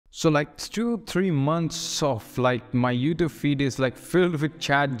So like 2-3 months of like my YouTube feed is like filled with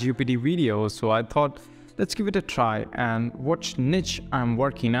ChatGPT videos. So I thought, let's give it a try and watch niche I'm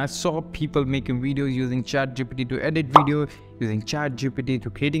working. I saw people making videos using ChatGPT to edit video, using ChatGPT to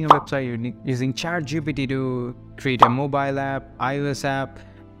creating a website, using ChatGPT to create a mobile app, iOS app,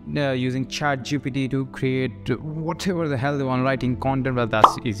 using ChatGPT to create whatever the hell they want, writing content. Well,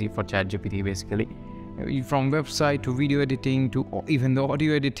 that's easy for ChatGPT basically. From website to video editing to even the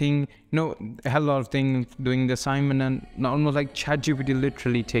audio editing, a hell lot of things, doing the assignment, and almost like ChatGPT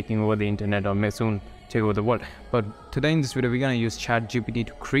literally taking over the internet or may soon take over the world. But today in this video, we're gonna use ChatGPT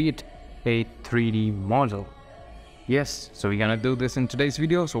to create a 3D model. Yes, so we're gonna do this in today's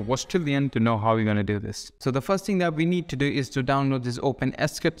video, so watch till the end to know how we're gonna do this. So the first thing that we need to do is to download this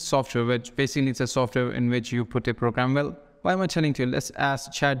OpenSCAD software, which basically is a software in which you put a program. Well, why am I telling you? Let's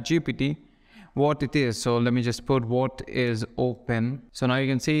ask ChatGPT what it is. So let me just put what is open. So now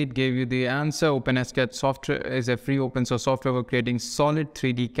you can see it gave you the answer. OpenSCAD software is a free open source software for creating solid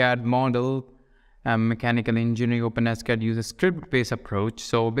 3D CAD model and mechanical engineering. OpenSCAD uses script-based approach.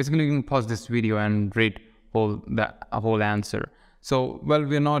 So basically you can pause this video and read the whole answer. So well,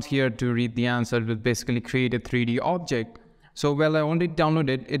 we're not here to read the answer, we'll basically create a 3D object. So well, I already downloaded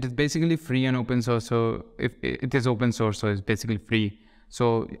it. It is basically free and open source. So if it is open source, so it's basically free.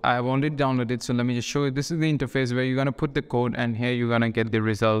 So I've already downloaded it. So let me just show you. This is the interface where you're gonna put the code, and here you're gonna get the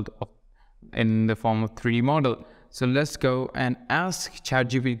result in the form of 3D model. So let's go and ask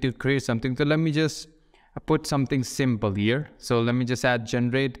ChatGPT to create something. So let me just put something simple here. So let me just add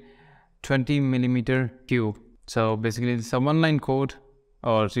generate 20mm cube. So basically it's a 1-line code,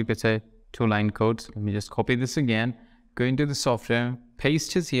 or you could say 2-line code. So let me just copy this again, go into the software,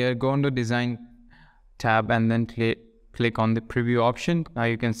 paste it here, go into design tab, and then click on the preview option. Now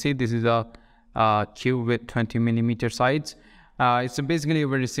you can see this is a cube with 20mm sides. It's basically a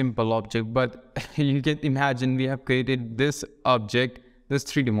very simple object, but you can imagine we have created this object, this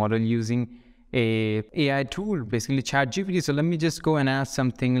 3D model, using a AI tool, basically ChatGPT. So let me just go and ask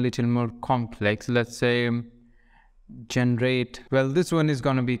something a little more complex. Let's say generate, well, this one is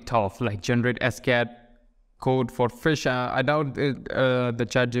going to be tough, like generate SCAD code for fish. I doubt the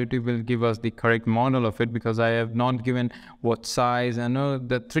ChatGPT will give us the correct model of it, because I have not given what size. I know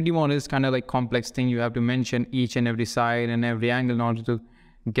the 3D model is kind of like complex thing. You have to mention each and every side and every angle in order to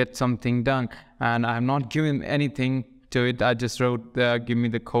get something done, and I have not given anything to it. I just wrote give me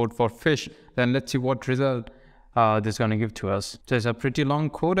the code for fish. Then let's see what result this is going to give to us. So it's a pretty long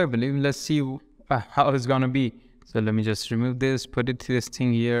code, I believe. Let's see how it's going to be. So let me just remove this, put it to this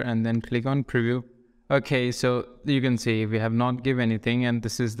thing here, and then click on preview. Okay, so you can see we have not given anything, and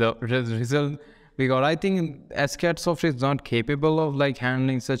this is the result we got. I think SCAD software is not capable of like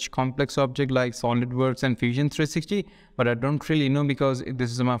handling such complex object like SolidWorks and Fusion 360, but I don't really know, because this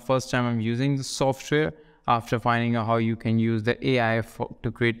is my first time I'm using the software after finding out how you can use the AI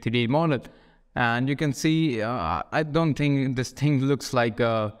to create 3D model. And you can see I don't think this thing looks like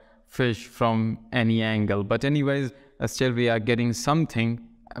a fish from any angle, but anyways, still we are getting something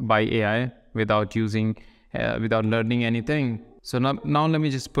by AI without using without learning anything. So now let me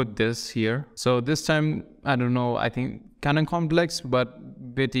just put this here. So this time, I don't know, I think kind of complex,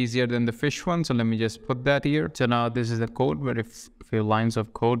 but bit easier than the fish one. So let me just put that here. So now this is the code, very few lines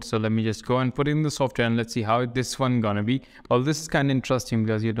of code. So let me just go and put in the software, and let's see how this one gonna be. Well, this is kind of interesting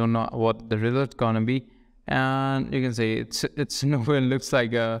because you don't know what the result gonna be, and you can say it's nowhere looks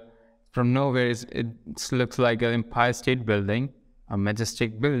like a, from nowhere it looks like an Empire State Building, a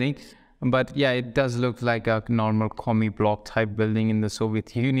majestic building. But yeah, it does look like a normal commie block type building in the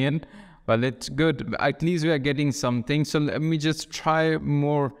Soviet Union. Well, it's good. At least we are getting something. So let me just try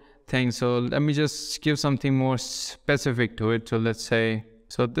more things. So let me just give something more specific to it. So let's say,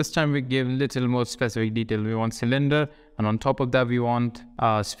 so this time we give little more specific detail. We want cylinder, and on top of that we want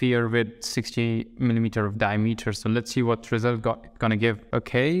a sphere with 60mm of diameter. So let's see what result gonna give.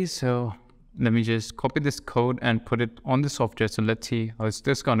 Okay, so let me just copy this code and put it on the software. So let's see how is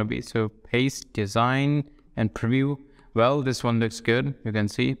this gonna be. So paste, design, and preview. Well, this one looks good. You can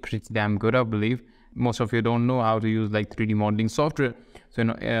see pretty damn good, I believe. Most of you don't know how to use like 3D modeling software. So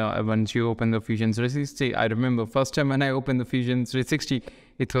once you open the Fusion 360, I remember first time when I opened the Fusion 360,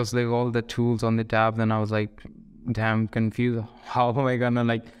 it was like all the tools on the tab. Then I was like damn confused. How am I gonna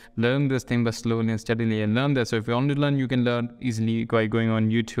like learn this thing? But slowly and steadily I learned that. So if you want to learn, you can learn easily by going on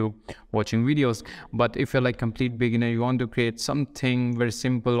YouTube, watching videos. But if you're like complete beginner, you want to create something very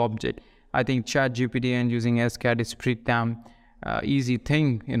simple object, I think ChatGPT and using SCAD is pretty damn easy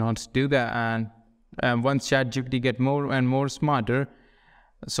thing, to do that. And once ChatGPT get more and more smarter,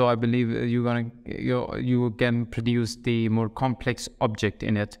 so I believe you can produce the more complex object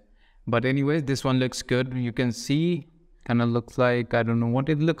in it. But anyways, this one looks good. You can see, kind of looks like, I don't know what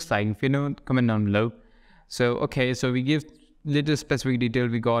it looks like. If you know, comment down below. So, okay, so we give little specific detail,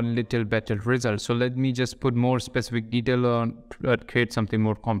 we got little better result. So let me just put more specific detail on, create something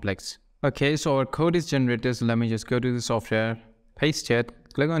more complex. Okay, so our code is generated. So let me just go to the software, paste it,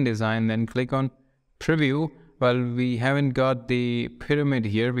 click on design, then click on preview. Well, we haven't got the pyramid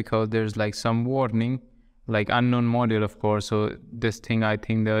here because there's like some warning, like unknown module, of course. So this thing, I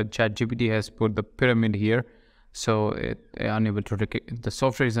think the ChatGPT has put the pyramid here, so the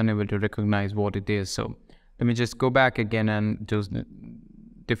software is unable to recognize what it is. So let me just go back again and just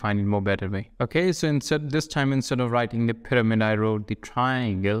define it more better way. Okay, so this time instead of writing the pyramid, I wrote the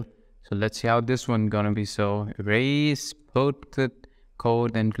triangle. So let's see how this one gonna be. So erase, put the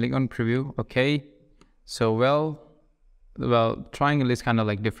code, and click on preview. Okay, so well, triangle is kind of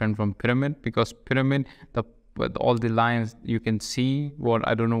like different from pyramid, because pyramid, with all the lines you can see what,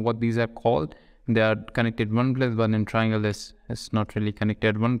 I don't know what these are called, they are connected one place, but in triangle is not really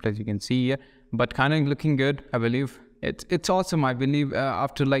connected one place, you can see here, but kind of looking good. I believe it's awesome. I believe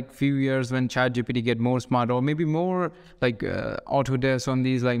after like few years, when ChatGPT get more smart, or maybe more like Autodesk on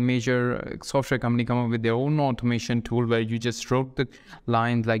these like major software company come up with their own automation tool where you just wrote the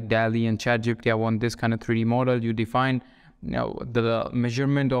lines like DALL-E and ChatGPT, I want this kind of 3D model, you define the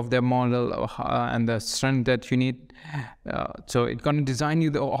measurement of their model and the strength that you need, so it's going to design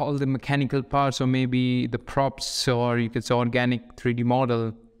you all the mechanical parts, or maybe the props, or you could say organic 3D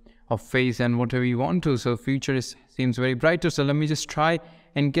model of face and whatever you want to. So future seems very brighter. So let me just try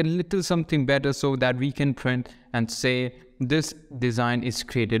and get a little something better so that we can print and say this design is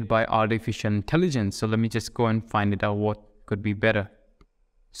created by artificial intelligence. So let me just go and find it out what could be better.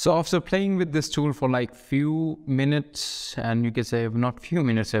 So after playing with this tool for like few minutes, and you can say not few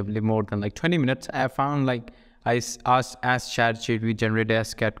minutes, I believe more than like 20 minutes, I found like I asked ChatGPT generate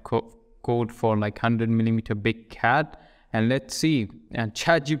SCAD code for like 100mm big CAD. And let's see, and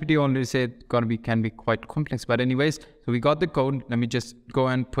ChatGPT already said can be quite complex, but anyways, so we got the code. Let me just go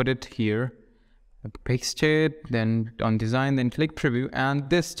and put it here, paste it, then on design, then click preview, and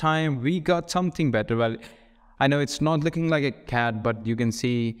this time we got something better. Well, I know it's not looking like a CAD, but you can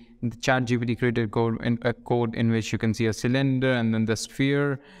see the ChatGPT created a code in which you can see a cylinder, and then the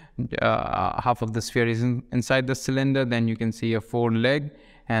sphere, half of the sphere is inside the cylinder, then you can see a 4 leg,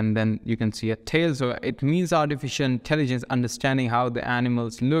 and then you can see a tail. So it means artificial intelligence understanding how the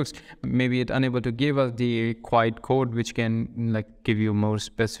animals looks. Maybe it unable to give us the quiet code which can like give you more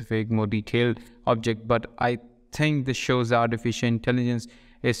specific, more detailed object, but I think this shows the artificial intelligence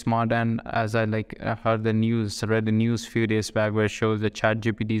is smart. And as I read the news few days back where it shows the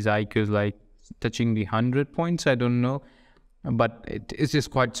ChatGPT's IQ is like touching the 100 points, I don't know, but it is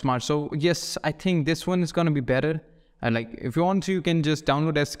just quite smart. So yes, I think this one is going to be better. And like, if you want to, you can just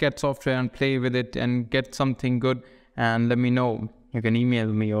download SCAD software and play with it and get something good, and let me know. You can email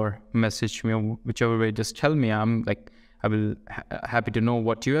me or message me, or whichever way, just tell me. I will happy to know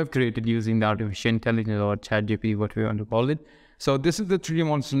what you have created using the artificial intelligence or ChatGPT, what we want to call it. So this is the 3D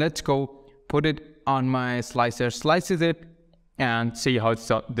model. So let's go put it on my slicer, slices it, and see how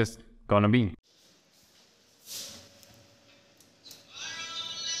this gonna be.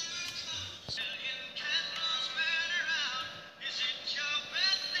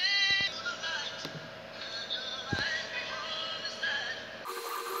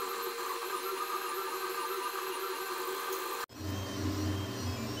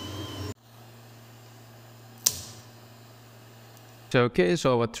 So okay,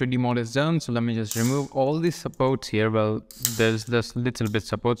 so our 3D model is done. So let me just remove all these supports here. Well, there's this little bit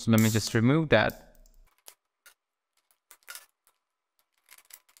support, so let me just remove that.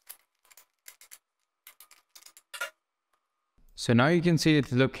 So now you can see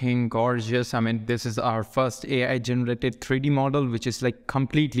it's looking gorgeous. I mean, this is our first AI generated 3D model, which is like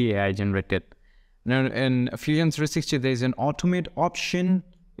completely AI generated. Now in Fusion 360, there's an automate option.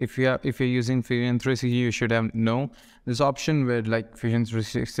 If you're using Fusion 360, you should have know this option where like Fusion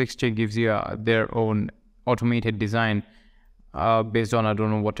 360 gives you their own automated design based on, I don't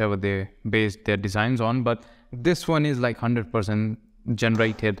know, whatever they base their designs on, but this one is like 100%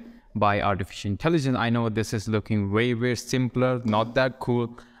 generated by artificial intelligence. I know this is looking way simpler, not that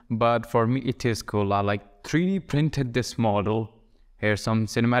cool, but for me it is cool. I like 3D printed this model. Here's some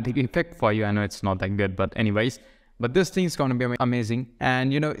cinematic effect for you. I know it's not that good, but anyways, but this thing is going to be amazing.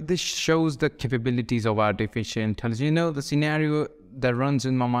 And you know, this shows the capabilities of artificial intelligence. You know, the scenario that runs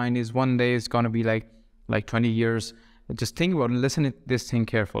in my mind is one day it's going to be like 20 years. Just think about it, listen to this thing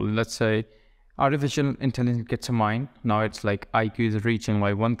carefully. Let's say artificial intelligence gets a mind. Now it's like IQ is reaching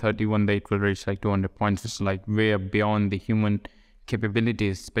like 130, one day it will reach like 200 points. It's like way beyond the human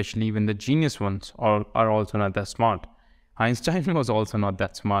capabilities, especially even the genius ones, are also not that smart. Einstein was also not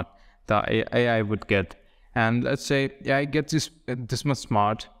that smart. The AI would get, and let's say AI gets this much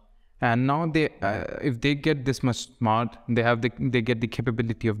smart, and now if they get this much smart, they get the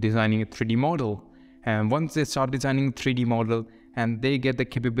capability of designing a 3D model. And once they start designing a 3D model, and they get the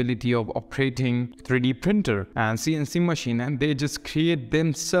capability of operating 3D printer and CNC machine, and they just create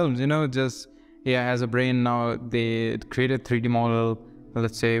themselves, just AI has a brain now. They create a 3D model.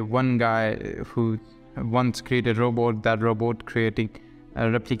 Let's say one guy who once created a robot, that robot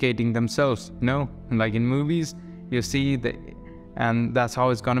replicating themselves, like in movies you see and that's how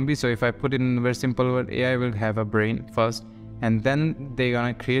it's gonna be. So if I put it in a very simple word, AI will have a brain first, and then they're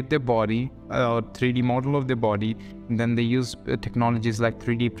gonna create their body, or 3D model of their body, and then they use technologies like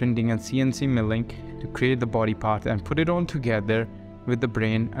 3D printing and CNC milling to create the body part and put it all together with the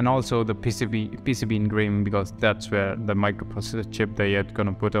brain, and also the PCB engraving, because that's where the microprocessor chip they're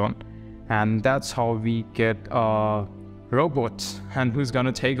gonna put on. And that's how we get robots, and who's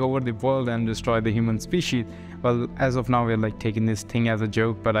gonna take over the world and destroy the human species. Well, as of now, we're like taking this thing as a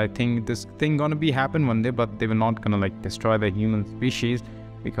joke, but I think this thing gonna be happen one day, but they were not gonna like destroy the human species,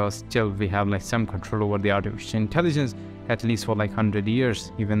 because still we have like some control over the artificial intelligence, at least for like 100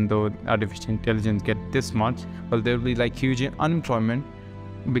 years. Even though artificial intelligence get this much, well, there will be like huge unemployment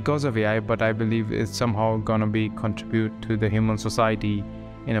because of AI, but I believe it's somehow gonna be contribute to the human society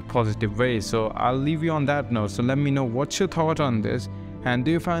in a positive way. So I'll leave you on that note. So let me know what's your thought on this, and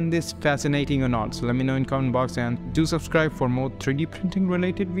do you find this fascinating or not? So let me know in comment box, and do subscribe for more 3D printing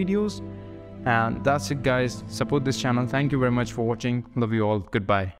related videos. And that's it guys, support this channel. Thank you very much for watching. Love you all. Goodbye.